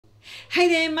Hey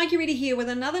there, Mikey Reedy here with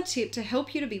another tip to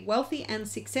help you to be wealthy and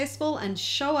successful and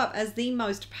show up as the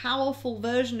most powerful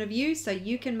version of you so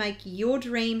you can make your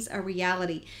dreams a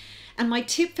reality. And my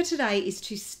tip for today is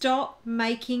to stop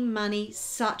making money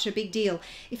such a big deal.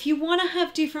 If you want to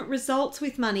have different results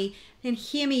with money, then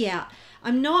hear me out.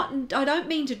 I don't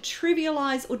mean to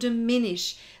trivialize or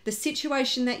diminish the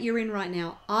situation that you're in right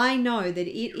now. I know that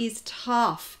it is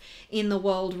tough in the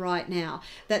world right now,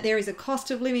 that there is a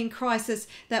cost of living crisis,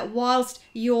 that whilst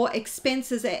your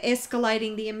expenses are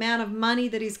escalating, the amount of money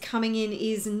that is coming in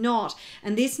is not.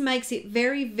 And this makes it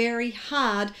very, very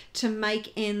hard to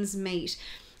make ends meet.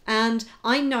 And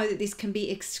I know that this can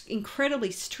be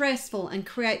incredibly stressful and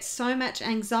create so much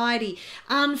anxiety.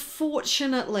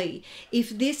 Unfortunately, if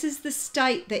this is the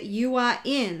state that you are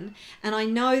in, and I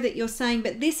know that you're saying,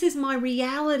 but this is my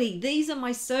reality, these are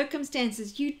my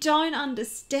circumstances, you don't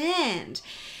understand.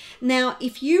 Now,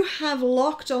 if you have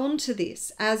locked onto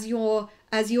this as your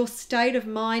state of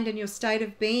mind and your state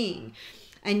of being,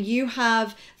 and you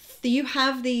have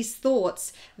these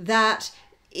thoughts that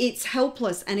it's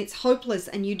helpless and it's hopeless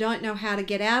and you don't know how to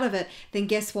get out of it, then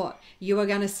guess what? You are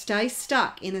going to stay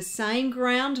stuck in the same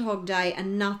Groundhog Day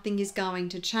and nothing is going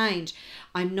to change.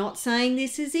 I'm not saying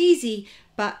this is easy,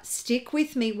 but stick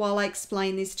with me while I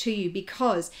explain this to you,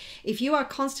 because if you are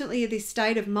constantly in this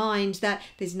state of mind that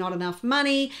there's not enough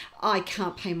money, I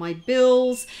can't pay my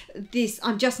bills,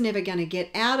 I'm just never going to get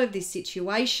out of this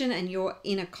situation, and you're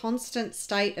in a constant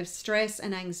state of stress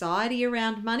and anxiety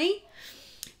around money,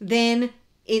 then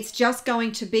it's just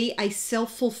going to be a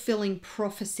self-fulfilling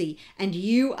prophecy, and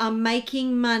you are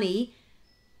making money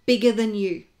bigger than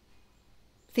you.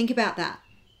 Think about that.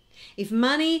 If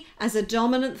money as a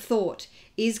dominant thought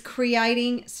is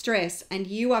creating stress and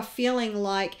you are feeling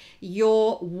like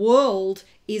your world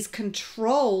is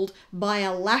controlled by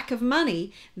a lack of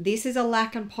money, this is a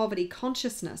lack and poverty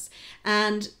consciousness,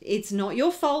 and it's not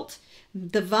your fault.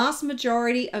 The vast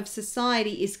majority of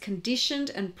society is conditioned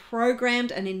and programmed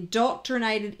and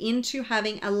indoctrinated into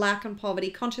having a lack and poverty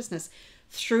consciousness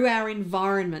through our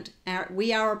environment.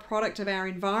 We are a product of our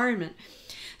environment.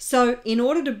 So in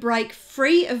order to break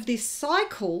free of this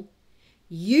cycle,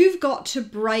 you've got to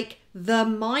break the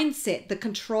mindset, the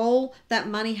control that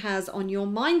money has on your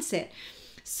mindset.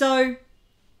 So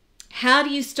how do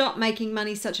you stop making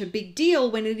money such a big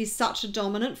deal when it is such a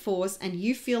dominant force and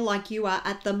you feel like you are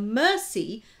at the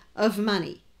mercy of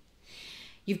money?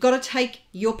 You've got to take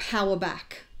your power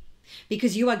back,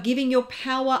 because you are giving your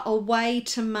power away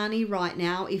to money right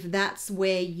now if that's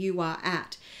where you are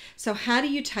at. So how do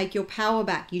you take your power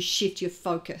back? You shift your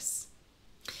focus.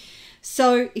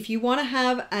 So if you want to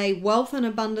have a wealth and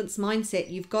abundance mindset,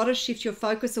 you've got to shift your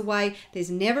focus away. There's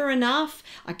never enough.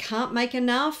 I can't make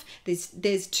enough.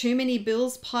 There's too many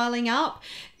bills piling up.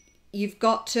 You've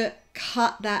got to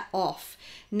cut that off.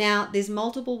 Now, there's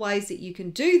multiple ways that you can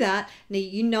do that. Now,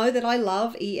 you know that I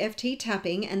love EFT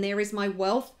tapping, and there is my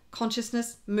wealth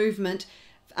consciousness movement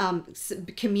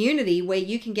community where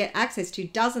you can get access to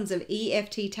dozens of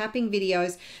EFT tapping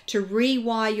videos to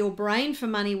rewire your brain for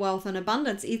money, wealth, and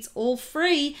abundance. It's all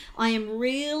free. I am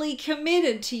really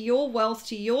committed to your wealth,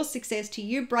 to your success, to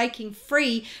you breaking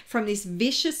free from this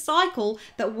vicious cycle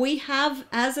that we have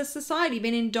as a society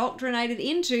been indoctrinated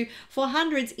into for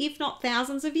hundreds, if not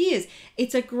thousands of years.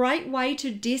 It's a great way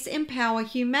to disempower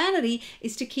humanity,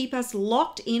 is to keep us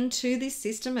locked into this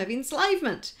system of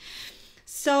enslavement.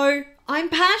 So I'm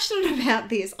passionate about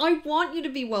this. I want you to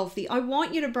be wealthy. I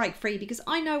want you to break free, because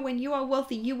I know when you are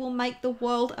wealthy, you will make the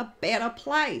world a better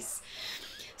place.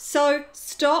 So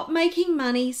stop making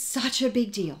money such a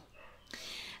big deal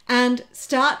and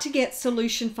start to get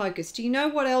solution focused. Do you know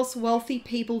what else wealthy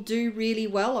people do really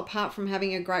well apart from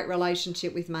having a great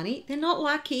relationship with money? They're not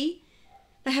lucky.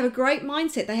 They have a great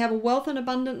mindset. They have a wealth and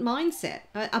abundance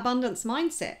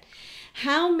mindset.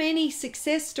 How many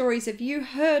success stories have you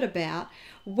heard about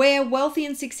where wealthy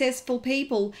and successful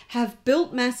people have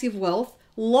built massive wealth,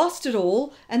 lost it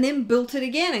all, and then built it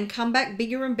again and come back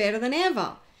bigger and better than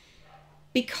ever?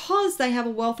 Because they have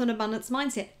a wealth and abundance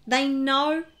mindset. They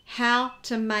know how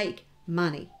to make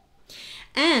money.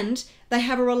 And they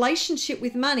have a relationship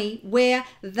with money where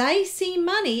they see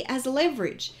money as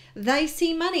leverage. They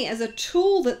see money as a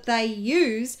tool that they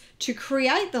use to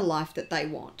create the life that they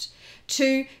want,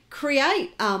 to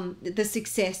create the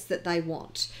success that they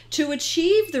want, to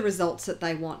achieve the results that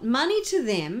they want. Money to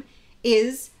them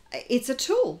it's a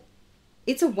tool.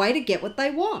 It's a way to get what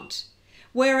they want.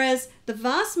 Whereas the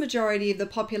vast majority of the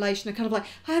population are kind of like,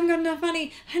 I haven't got enough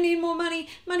money, I need more money,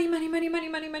 money, money, money, money,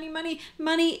 money, money, money.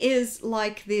 Money is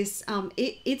like this,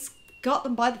 it's got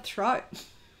them by the throat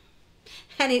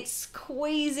and it's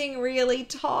squeezing really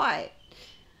tight.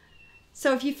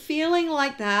 So if you're feeling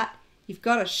like that, you've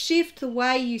got to shift the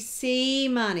way you see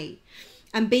money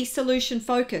and be solution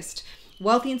focused.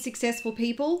 Wealthy and successful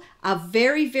people are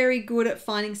very, very good at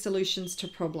finding solutions to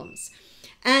problems.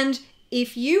 And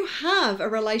if you have a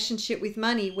relationship with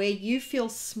money where you feel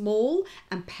small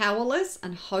and powerless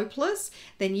and hopeless,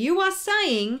 then you are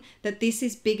saying that this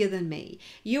is bigger than me.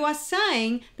 You are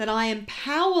saying that I am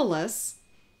powerless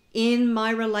in my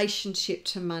relationship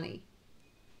to money.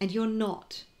 And you're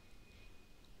not.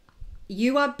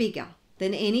 You are bigger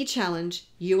than any challenge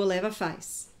you will ever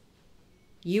face.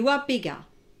 You are bigger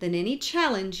than any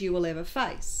challenge you will ever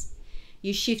face.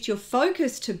 You shift your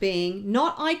focus to being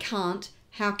not I can't,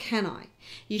 how can I?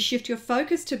 You shift your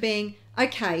focus to being,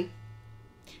 okay,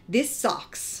 this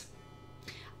sucks.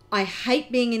 I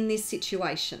hate being in this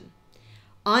situation.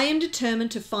 I am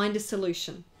determined to find a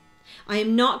solution. I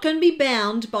am not going to be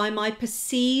bound by my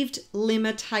perceived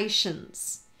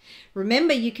limitations.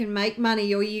 Remember, you can make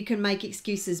money or you can make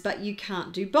excuses, but you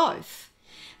can't do both.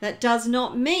 That does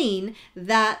not mean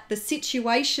that the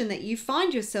situation that you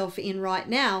find yourself in right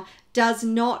now does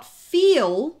not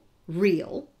feel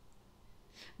real.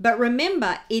 But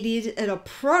remember, it is a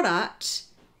product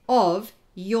of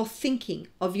your thinking,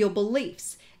 of your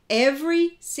beliefs.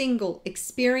 Every single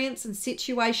experience and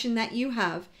situation that you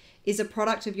have is a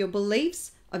product of your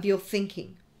beliefs, of your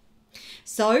thinking.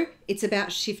 So it's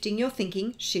about shifting your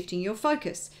thinking, shifting your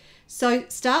focus. So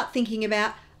start thinking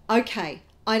about, okay,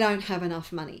 I don't have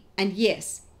enough money. And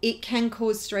yes, it can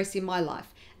cause stress in my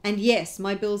life. And yes,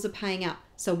 my bills are paying up.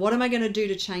 So what am I going to do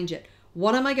to change it?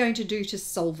 What am I going to do to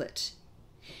solve it?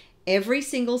 Every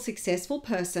single successful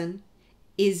person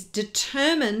is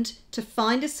determined to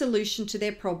find a solution to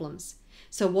their problems.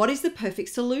 So what is the perfect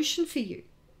solution for you?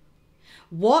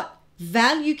 What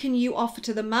value can you offer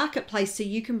to the marketplace so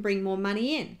you can bring more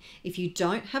money in? If you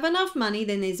don't have enough money,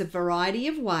 then there's a variety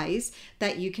of ways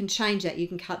that you can change that. You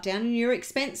can cut down on your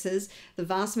expenses. The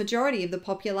vast majority of the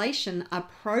population are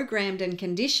programmed and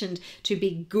conditioned to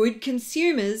be good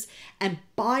consumers and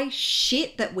buy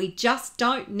shit that we just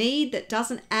don't need, that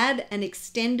doesn't add an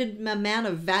extended amount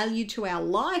of value to our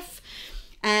life.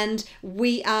 And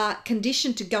we are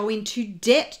conditioned to go into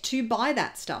debt to buy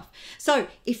that stuff. So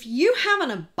if you have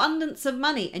an abundance of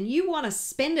money and you want to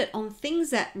spend it on things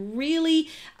that really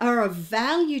are of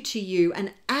value to you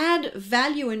and add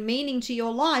value and meaning to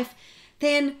your life,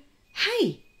 then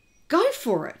hey, go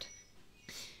for it.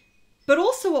 But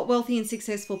also what wealthy and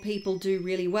successful people do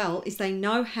really well is they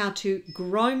know how to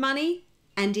grow money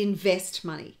and invest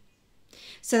money.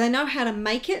 So they know how to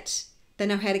make it, they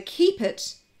know how to keep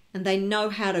it, and they know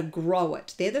how to grow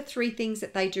it. They're the three things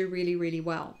that they do really, really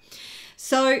well.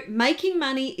 So making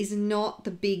money is not the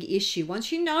big issue.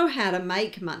 Once you know how to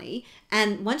make money,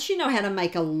 and once you know how to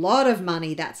make a lot of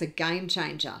money, that's a game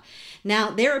changer.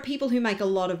 Now, there are people who make a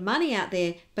lot of money out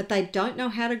there, but they don't know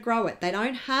how to grow it. They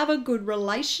don't have a good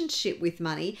relationship with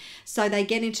money, so they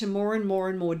get into more and more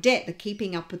and more debt. They're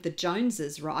keeping up with the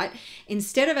Joneses, right?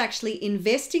 Instead of actually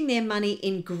investing their money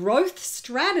in growth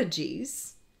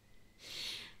strategies,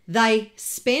 they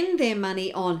spend their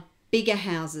money on bigger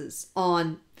houses,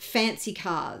 on fancy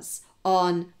cars,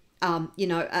 on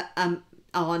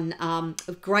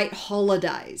great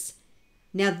holidays.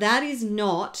 Now that is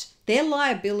not their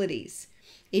liabilities.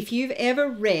 If you've ever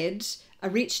read A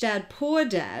Rich Dad, Poor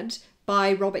Dad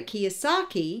by Robert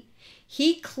Kiyosaki,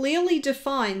 he clearly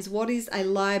defines what is a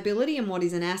liability and what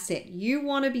is an asset. You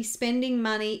want to be spending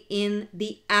money in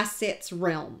the assets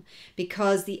realm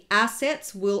because the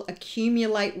assets will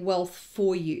accumulate wealth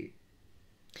for you.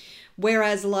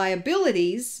 Whereas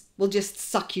liabilities will just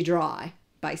suck you dry,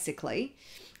 basically.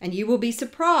 And you will be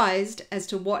surprised as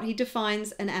to what he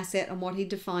defines an asset and what he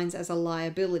defines as a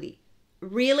liability.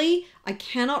 Really, I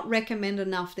cannot recommend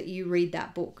enough that you read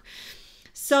that book.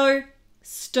 So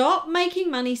stop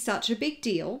making money such a big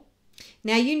deal.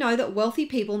 Now you know that wealthy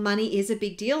people, money is a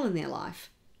big deal in their life,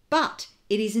 but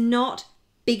it is not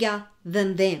bigger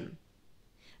than them.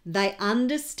 They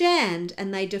understand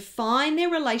and they define their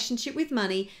relationship with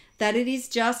money that it is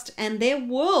just, and their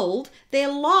world,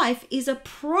 their life is a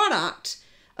product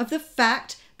of the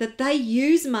fact that they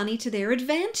use money to their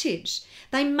advantage.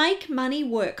 They make money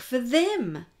work for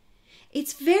them.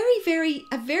 It's a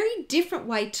very different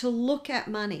way to look at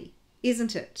money,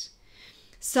 isn't it?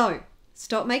 So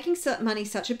stop making money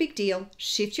such a big deal.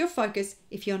 Shift your focus.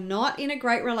 If you're not in a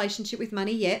great relationship with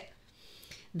money yet,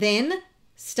 then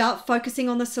start focusing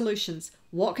on the solutions.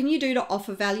 What can you do to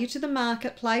offer value to the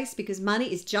marketplace? Because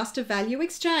money is just a value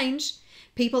exchange.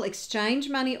 People exchange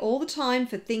money all the time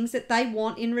for things that they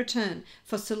want in return,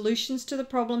 for solutions to the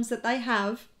problems that they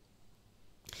have.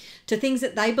 to things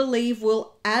that they believe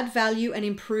will add value and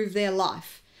improve their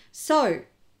life. So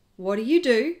what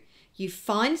do? You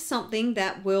find something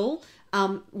that will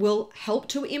help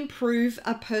to improve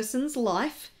a person's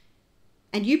life,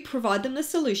 and you provide them the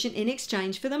solution in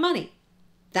exchange for the money.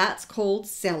 That's called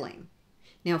selling.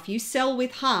 Now, if you sell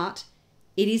with heart,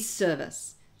 it is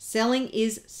service. Selling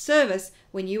is service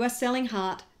when you are selling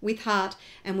with heart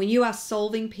and when you are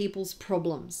solving people's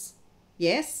problems.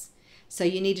 Yes? So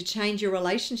you need to change your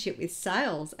relationship with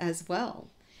sales as well.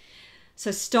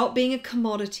 So stop being a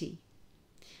commodity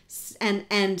and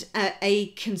a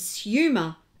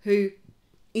consumer who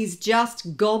is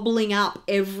just gobbling up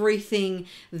everything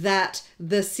that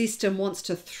the system wants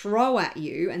to throw at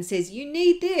you and says, you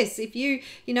need this. If you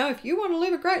want to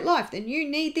live a great life, then you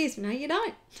need this. No, you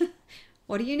don't.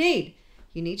 What do you need?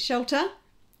 You need shelter.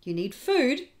 You need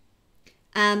food.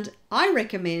 And I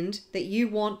recommend that you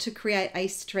want to create a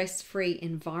stress-free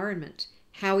environment.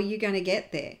 How are you going to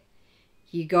get there?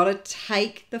 You got to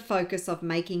take the focus of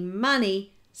making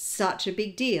money such a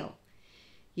big deal.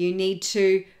 You need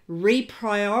to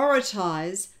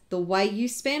reprioritize the way you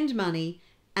spend money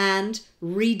and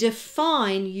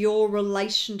redefine your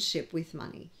relationship with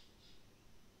money.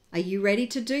 Are you ready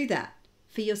to do that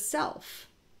for yourself?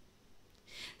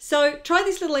 So try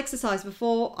this little exercise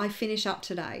before I finish up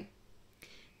today.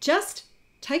 Just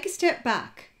take a step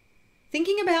back.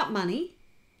 Thinking about money,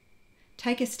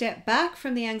 take a step back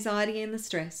from the anxiety and the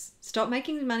stress. Stop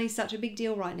making money such a big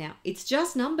deal right now. It's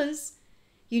just numbers.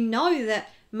 You know that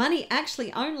money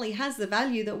actually only has the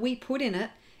value that we put in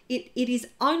it. It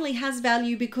only has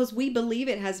value because we believe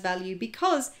it has value,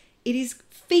 because it is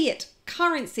fiat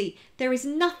currency. There is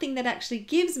nothing that actually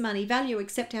gives money value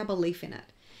except our belief in it.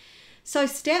 So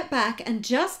step back and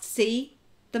just see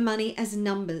the money as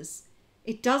numbers.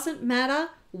 It doesn't matter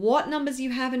what numbers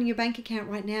you have in your bank account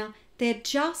right now. They're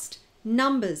just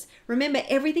numbers. Remember,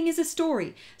 everything is a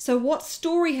story. So what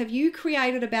story have you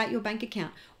created about your bank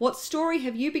account? What story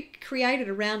have you created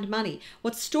around money?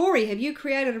 What story have you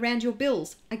created around your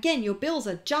bills? Again, your bills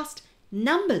are just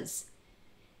numbers.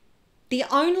 The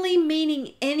only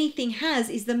meaning anything has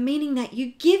is the meaning that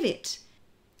you give it.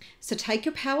 So take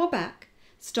your power back.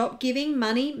 Stop giving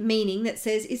money meaning that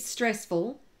says it's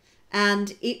stressful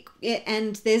and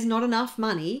and there's not enough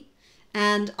money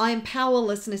and I am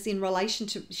powerlessness in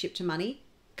relationship to money.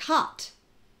 Cut.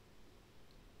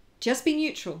 Just be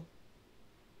neutral.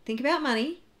 Think about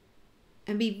money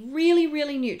and be really,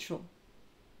 really neutral.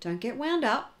 Don't get wound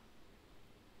up.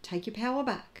 Take your power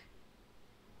back.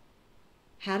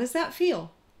 How does that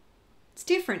feel? It's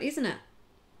different, isn't it?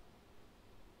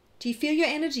 Do you feel your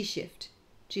energy shift?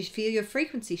 Do you feel your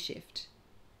frequency shift?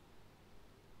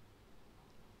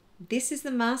 This is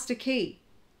the master key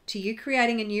to you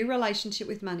creating a new relationship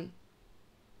with money.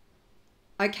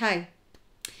 Okay.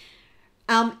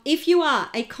 If you are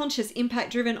a conscious,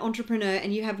 impact-driven entrepreneur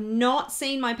and you have not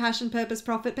seen my Passion, Purpose,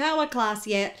 Profit, Power class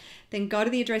yet, then go to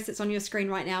the address that's on your screen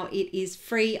right now. It is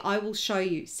free. I will show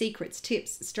you secrets,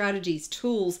 tips, strategies,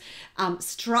 tools,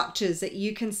 structures that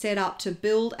you can set up to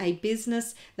build a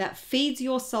business that feeds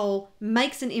your soul,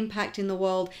 makes an impact in the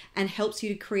world, and helps you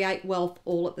to create wealth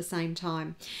all at the same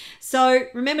time. So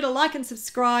remember to like and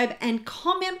subscribe and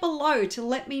comment below to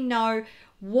let me know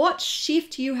what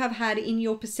shift you have had in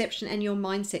your perception and your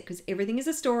mindset, because everything is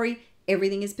a story,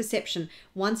 everything is perception.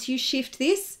 Once you shift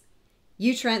this,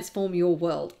 you transform your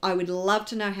world. I would love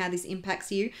to know how this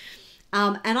impacts you.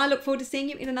 And I look forward to seeing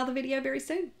you in another video very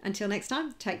soon. Until next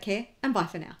time, take care and bye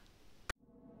for now.